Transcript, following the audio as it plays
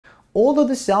Although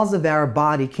the cells of our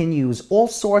body can use all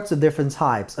sorts of different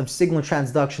types of signal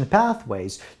transduction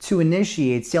pathways to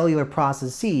initiate cellular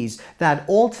processes that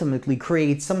ultimately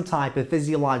create some type of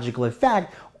physiological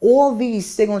effect, all these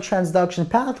signal transduction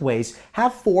pathways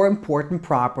have four important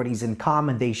properties in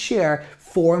common. They share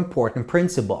four important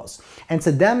principles. And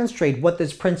to demonstrate what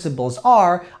these principles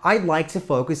are, I'd like to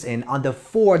focus in on the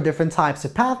four different types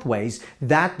of pathways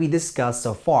that we discussed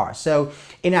so far. So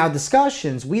in our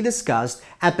discussions, we discussed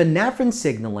epinephrine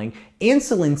signaling,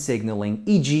 insulin signaling,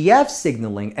 EGF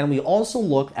signaling, and we also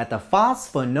looked at the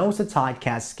phosphoinositide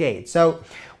cascade. So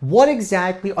what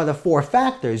exactly are the four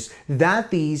factors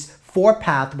that these four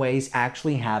pathways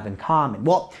actually have in common?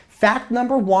 Well, fact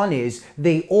number one is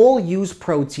they all use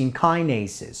protein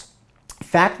kinases.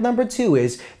 Fact number two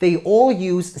is they all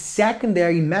use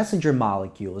secondary messenger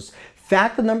molecules.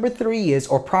 Fact number three is,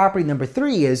 or property number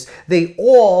three is, they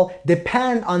all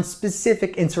depend on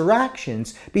specific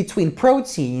interactions between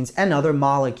proteins and other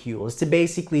molecules to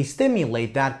basically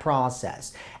stimulate that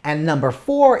process. And number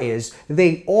four is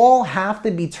they all have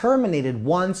to be terminated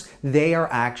once they are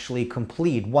actually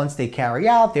complete, once they carry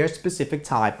out their specific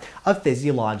type of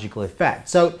physiological effect.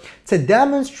 So to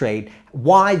demonstrate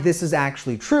why this is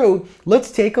actually true, let's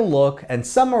take a look and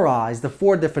summarize the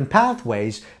four different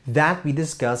pathways that we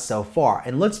discussed so far.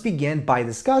 And let's begin by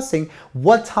discussing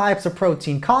what types of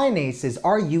protein kinases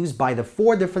are used by the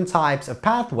four different types of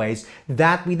pathways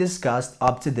that we discussed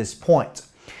up to this point.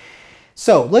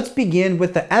 So let's begin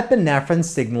with the epinephrine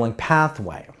signaling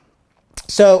pathway.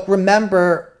 So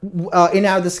remember, in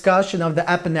our discussion of the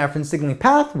epinephrine signaling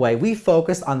pathway, we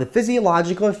focused on the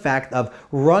physiological effect of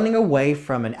running away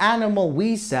from an animal.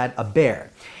 We said a bear.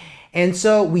 And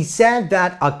so we said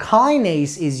that a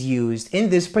kinase is used in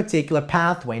this particular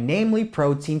pathway, namely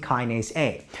protein kinase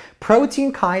A.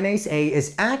 Protein kinase A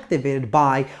is activated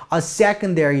by a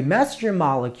secondary messenger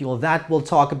molecule that we'll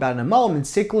talk about in a moment,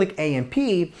 cyclic AMP.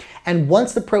 And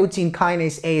once the protein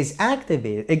kinase A is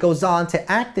activated, it goes on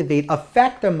to activate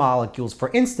effector molecules,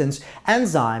 for instance,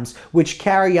 enzymes, which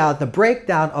carry out the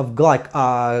breakdown of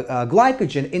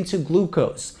glycogen into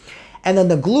glucose. And then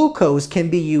the glucose can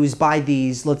be used by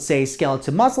these, let's say,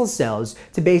 skeletal muscle cells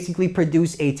to basically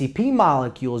produce ATP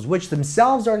molecules, which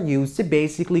themselves are used to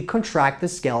basically contract the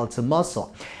skeletal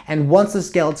muscle. And once the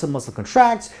skeletal muscle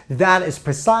contracts, that is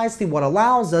precisely what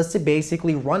allows us to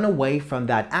basically run away from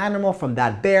that animal, from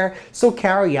that bear, so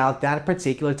carry out that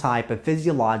particular type of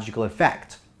physiological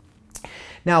effect.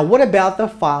 Now, what about the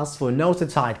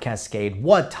phosphoinositide cascade?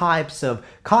 What types of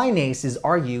kinases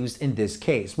are used in this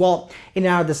case? Well, in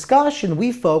our discussion,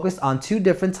 we focused on two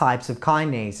different types of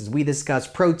kinases. We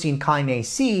discussed protein kinase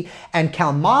C and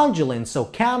calmodulin, so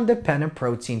CAM-dependent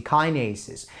protein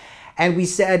kinases. And we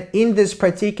said in this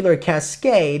particular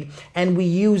cascade, and we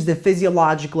used the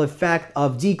physiological effect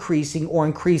of decreasing or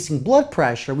increasing blood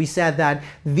pressure, we said that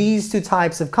these two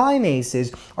types of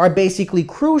kinases are basically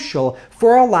crucial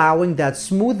for allowing that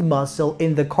smooth muscle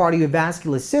in the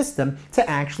cardiovascular system to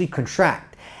actually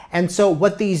contract. And so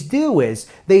what these do is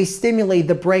they stimulate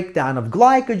the breakdown of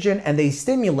glycogen and they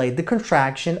stimulate the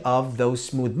contraction of those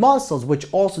smooth muscles,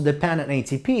 which also depend on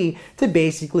ATP to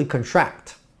basically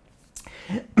contract.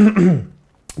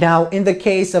 Now, in the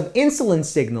case of insulin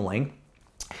signaling,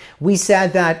 we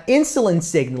said that insulin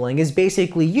signaling is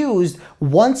basically used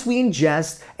once we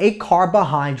ingest a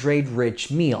carbohydrate-rich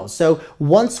meal. So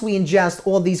once we ingest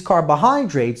all these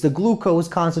carbohydrates, the glucose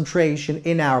concentration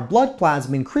in our blood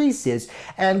plasma increases,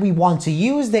 and we want to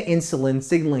use the insulin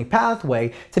signaling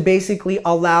pathway to basically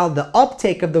allow the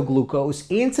uptake of the glucose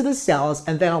into the cells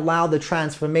and then allow the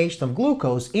transformation of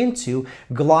glucose into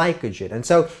glycogen. And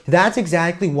so that's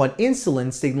exactly what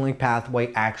insulin signaling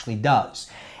pathway actually does.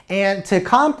 And to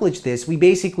accomplish this, we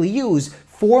basically use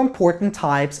four important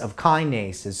types of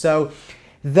kinases. So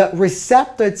the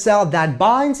receptor itself that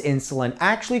binds insulin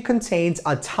actually contains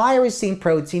a tyrosine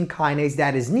protein kinase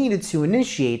that is needed to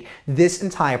initiate this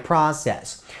entire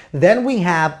process. Then we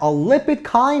have a lipid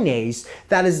kinase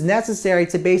that is necessary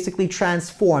to basically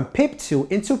transform PIP2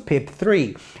 into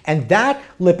PIP3. And that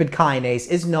lipid kinase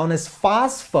is known as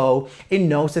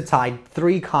phosphoinositide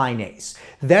 3 kinase.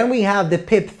 Then we have the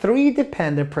PIP3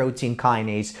 dependent protein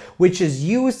kinase, which is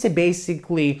used to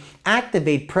basically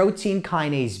activate protein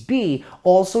kinase B,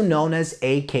 also known as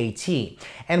AKT.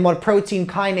 And what protein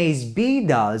kinase B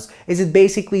does is it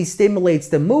basically stimulates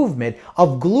the movement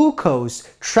of glucose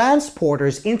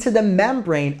transporters into the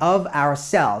membrane of our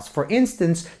cells, for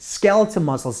instance, skeletal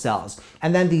muscle cells.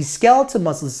 And then these skeletal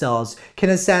muscle cells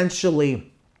can essentially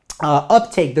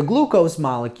uptake the glucose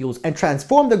molecules and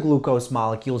transform the glucose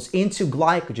molecules into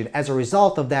glycogen as a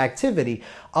result of the activity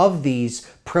of these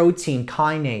protein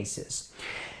kinases.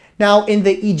 Now, in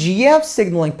the EGF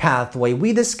signaling pathway,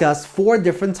 we discussed 4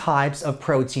 different types of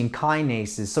protein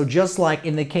kinases. So just like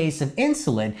in the case of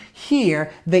insulin,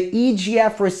 here the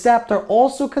EGF receptor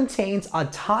also contains a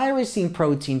tyrosine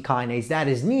protein kinase that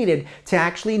is needed to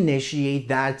actually initiate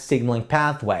that signaling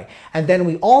pathway. And then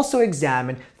we also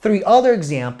examined 3 other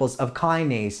examples of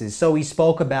kinases. So we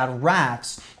spoke about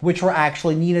RAFs, which were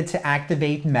actually needed to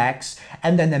activate MECs,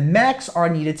 and then the MECs are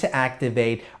needed to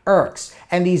activate ERKs.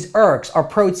 And these ERKs are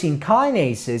protein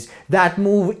kinases that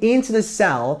move into the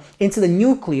cell, into the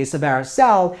nucleus of our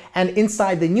cell, and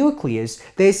inside the nucleus,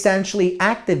 they essentially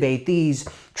activate these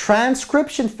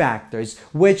transcription factors,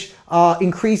 which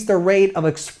increase the rate of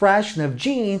expression of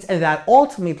genes, and that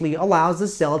ultimately allows the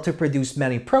cell to produce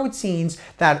many proteins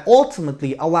that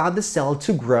ultimately allow the cell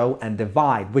to grow and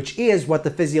divide, which is what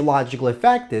the physiological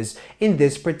effect is in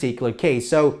this particular case.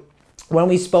 So when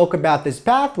we spoke about this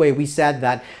pathway, we said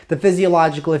that the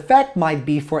physiological effect might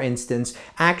be, for instance,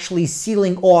 actually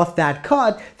sealing off that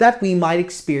cut that we might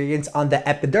experience on the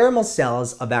epidermal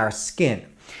cells of our skin.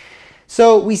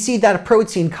 So we see that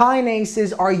protein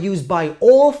kinases are used by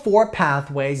all 4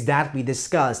 pathways that we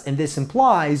discussed, and this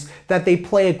implies that they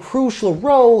play a crucial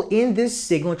role in this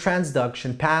signal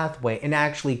transduction pathway in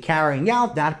actually carrying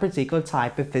out that particular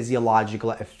type of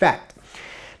physiological effect.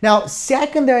 Now,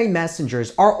 secondary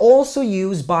messengers are also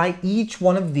used by each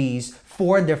one of these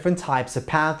 4 different types of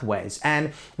pathways,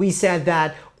 and we said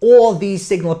that all these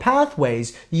signal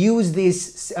pathways use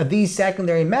these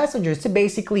secondary messengers to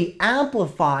basically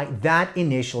amplify that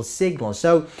initial signal.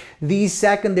 So these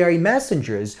secondary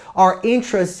messengers are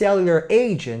intracellular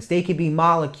agents. They can be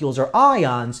molecules or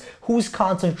ions whose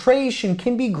concentration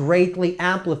can be greatly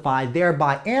amplified,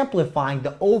 thereby amplifying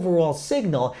the overall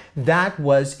signal that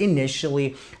was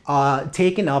initially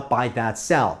taken up by that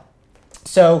cell.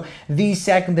 So these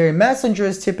secondary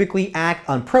messengers typically act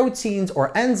on proteins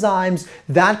or enzymes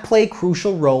that play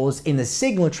crucial roles in the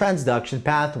signal transduction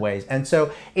pathways. And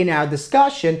so in our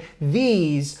discussion,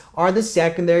 these are the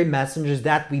secondary messengers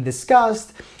that we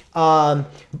discussed.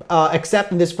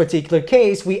 Except in this particular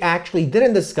case, we actually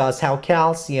didn't discuss how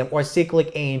calcium or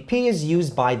cyclic AMP is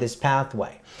used by this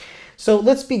pathway. So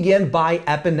let's begin by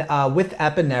with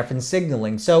epinephrine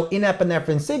signaling. So in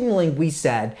epinephrine signaling, we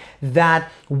said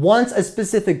that once a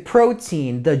specific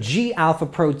protein, the G-alpha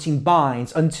protein,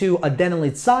 binds onto adenylyl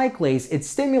cyclase, it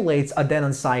stimulates adenylyl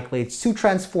cyclase to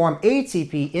transform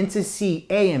ATP into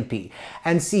C-AMP.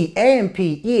 And C-AMP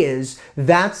is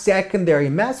that secondary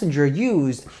messenger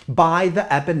used by the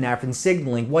epinephrine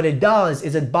signaling. What it does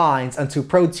is it binds onto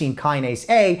protein kinase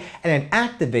A and it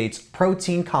activates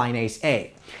protein kinase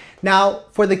A. Now,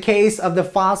 for the case of the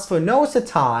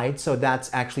phosphoinositide, so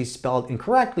that's actually spelled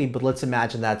incorrectly, but let's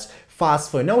imagine that's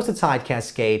phosphoinositide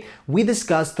cascade, we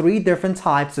discussed 3 different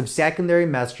types of secondary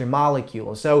messenger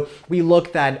molecules. So we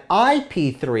looked at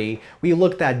IP3, we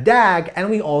looked at DAG,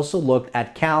 and we also looked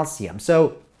at calcium.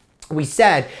 So we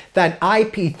said that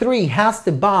IP3 has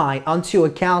to bind onto a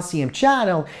calcium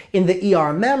channel in the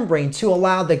ER membrane to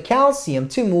allow the calcium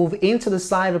to move into the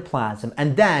cytoplasm.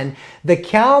 And then the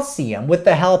calcium, with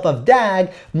the help of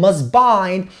DAG, must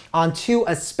bind onto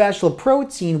a special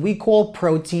protein we call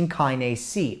protein kinase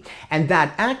C. And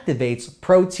that activates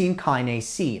protein kinase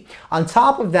C. On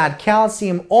top of that,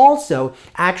 calcium also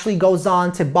actually goes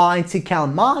on to bind to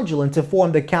calmodulin to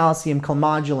form the calcium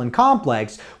calmodulin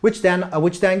complex, which then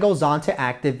goes on to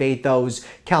activate those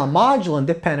calmodulin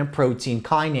dependent protein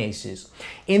kinases.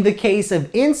 In the case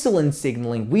of insulin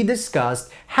signaling, we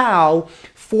discussed how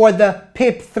for the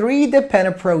PIP3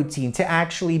 dependent protein to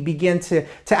actually begin to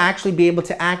be able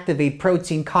to activate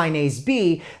protein kinase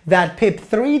B, that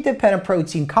PIP3 dependent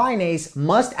protein kinase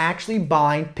must actually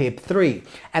bind PIP3.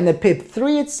 And the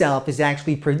PIP3 itself is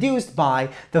actually produced by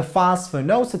the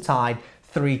phosphoinositide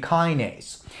 3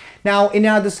 kinase. Now, in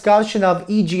our discussion of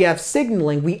EGF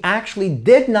signaling, we actually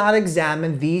did not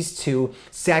examine these 2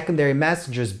 secondary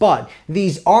messengers, but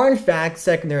these are in fact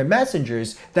secondary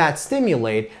messengers that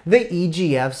stimulate the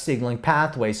EGF signaling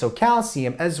pathway, so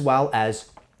calcium as well as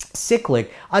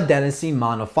cyclic adenosine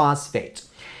monophosphate.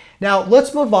 Now,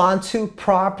 let's move on to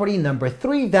property number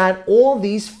 3 that all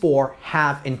these 4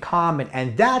 have in common,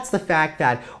 and that's the fact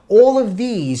that all of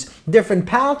these different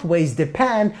pathways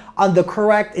depend on the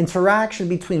correct interaction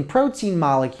between protein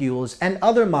molecules and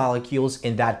other molecules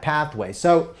in that pathway.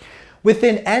 So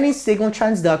within any signal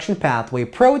transduction pathway,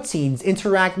 proteins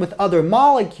interact with other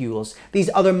molecules. These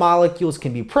other molecules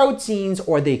can be proteins,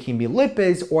 or they can be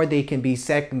lipids, or they can be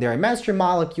secondary messenger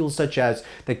molecules such as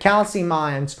the calcium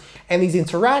ions. And these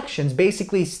interactions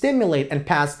basically stimulate and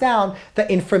pass down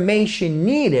the information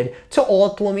needed to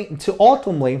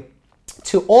ultimately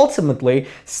to ultimately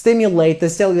stimulate the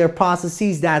cellular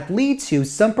processes that lead to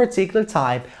some particular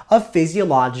type of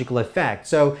physiological effect.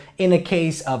 So in a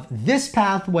case of this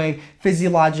pathway,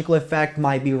 physiological effect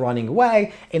might be running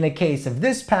away. In a case of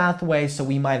this pathway, so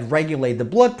we might regulate the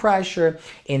blood pressure.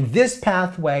 In this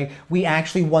pathway, we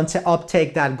actually want to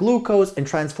uptake that glucose and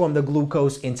transform the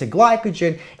glucose into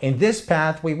glycogen. In this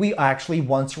pathway, we actually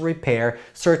want to repair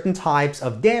certain types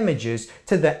of damages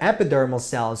to the epidermal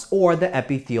cells or the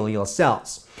epithelial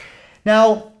cells.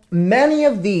 Now, many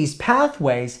of these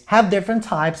pathways have different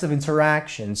types of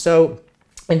interaction. So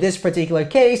in this particular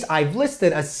case, I've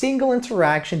listed a single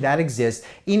interaction that exists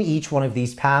in each one of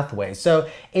these pathways. So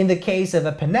in the case of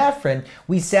epinephrine,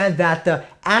 we said that the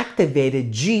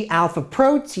activated G-alpha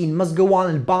protein must go on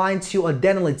and bind to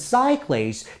adenylate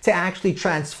cyclase to actually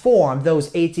transform those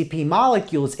ATP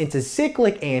molecules into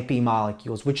cyclic AMP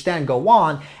molecules, which then go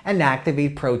on and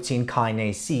activate protein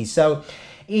kinase C. So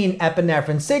in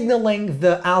epinephrine signaling,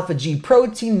 the alpha G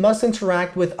protein must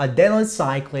interact with adenylate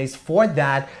cyclase for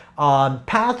that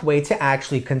pathway to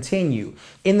actually continue.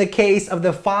 In the case of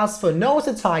the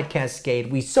phosphoinositide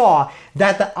cascade, we saw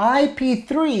that the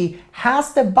IP3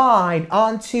 has to bind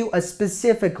onto a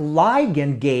specific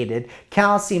ligand-gated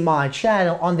calcium ion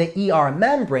channel on the ER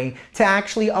membrane to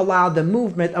actually allow the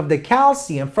movement of the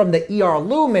calcium from the ER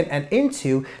lumen and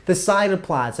into the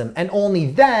cytoplasm. And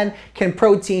only then can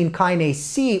protein kinase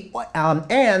C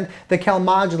and the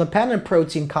calmodulin-dependent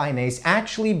protein kinase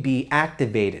actually be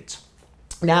activated.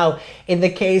 Now, in the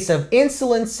case of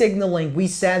insulin signaling, we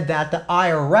said that the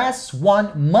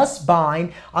IRS1 must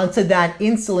bind onto that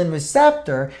insulin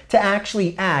receptor to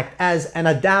actually act as an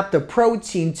adaptive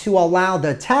protein to allow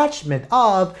the attachment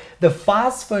of the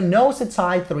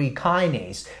phosphoinositide 3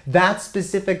 kinase, that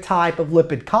specific type of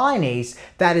lipid kinase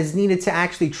that is needed to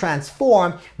actually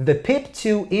transform the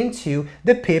PIP2 into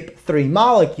the PIP3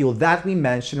 molecule that we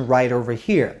mentioned right over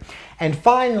here. And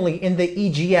finally, in the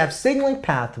EGF signaling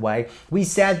pathway, we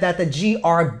said that the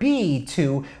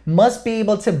GRB2 must be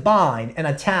able to bind and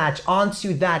attach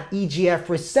onto that EGF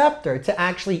receptor to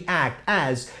actually act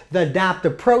as the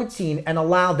adaptive protein and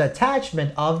allow the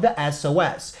attachment of the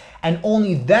SOS. And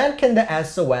only then can the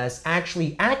SOS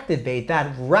actually activate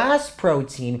that RAS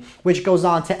protein, which goes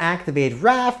on to activate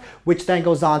RAF, which then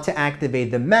goes on to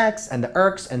activate the MEX and the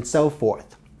ERKs and so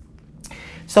forth.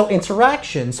 So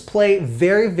interactions play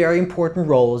very, very important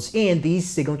roles in these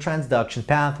signal transduction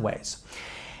pathways.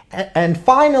 And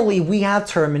finally, we have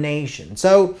termination.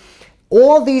 So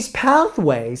all these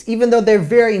pathways, even though they're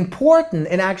very important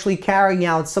in actually carrying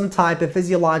out some type of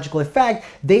physiological effect,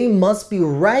 they must be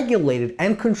regulated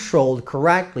and controlled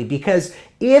correctly, because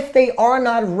if they are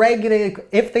not regulated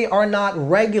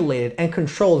and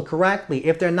controlled correctly,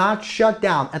 if they're not shut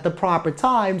down at the proper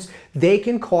times, they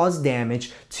can cause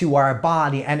damage to our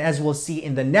body. And as we'll see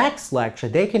in the next lecture,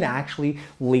 they can actually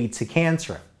lead to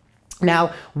cancer.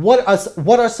 Now, what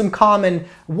are some common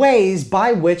ways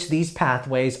by which these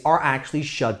pathways are actually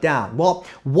shut down? Well,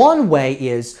 one way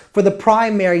is for the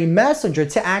primary messenger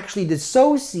to actually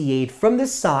dissociate from the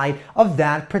site of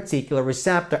that particular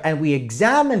receptor. And we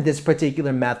examined this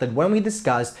particular method when we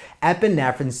discussed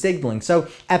epinephrine signaling. So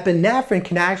epinephrine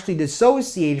can actually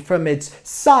dissociate from its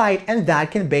site, and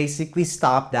that can basically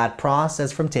stop that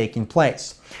process from taking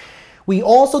place. We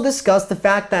also discussed the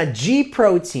fact that G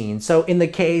protein, so in the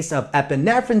case of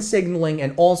epinephrine signaling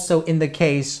and also in the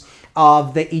case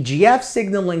of the EGF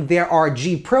signaling, there are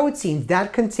G proteins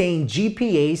that contain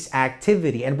GPase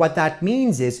activity. And what that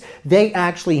means is they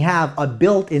actually have a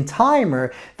built-in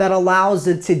timer that allows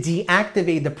it to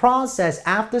deactivate the process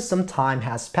after some time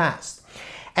has passed.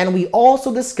 And we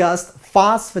also discussed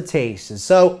phosphatases.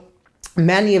 So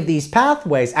many of these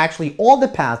pathways, actually all the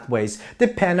pathways,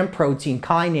 depend on protein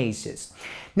kinases.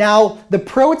 Now, the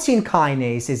protein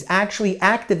kinases actually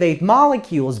activate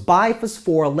molecules by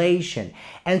phosphorylation.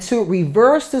 And to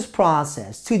reverse this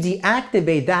process, to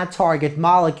deactivate that target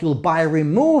molecule by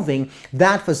removing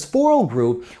that phosphoryl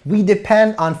group, we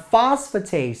depend on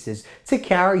phosphatases to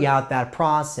carry out that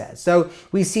process. So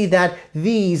we see that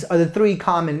these are the three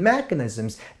common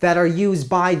mechanisms that are used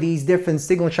by these different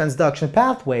signal transduction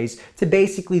pathways to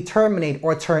basically terminate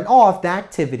or turn off the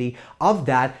activity of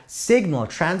that signal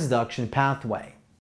transduction pathway.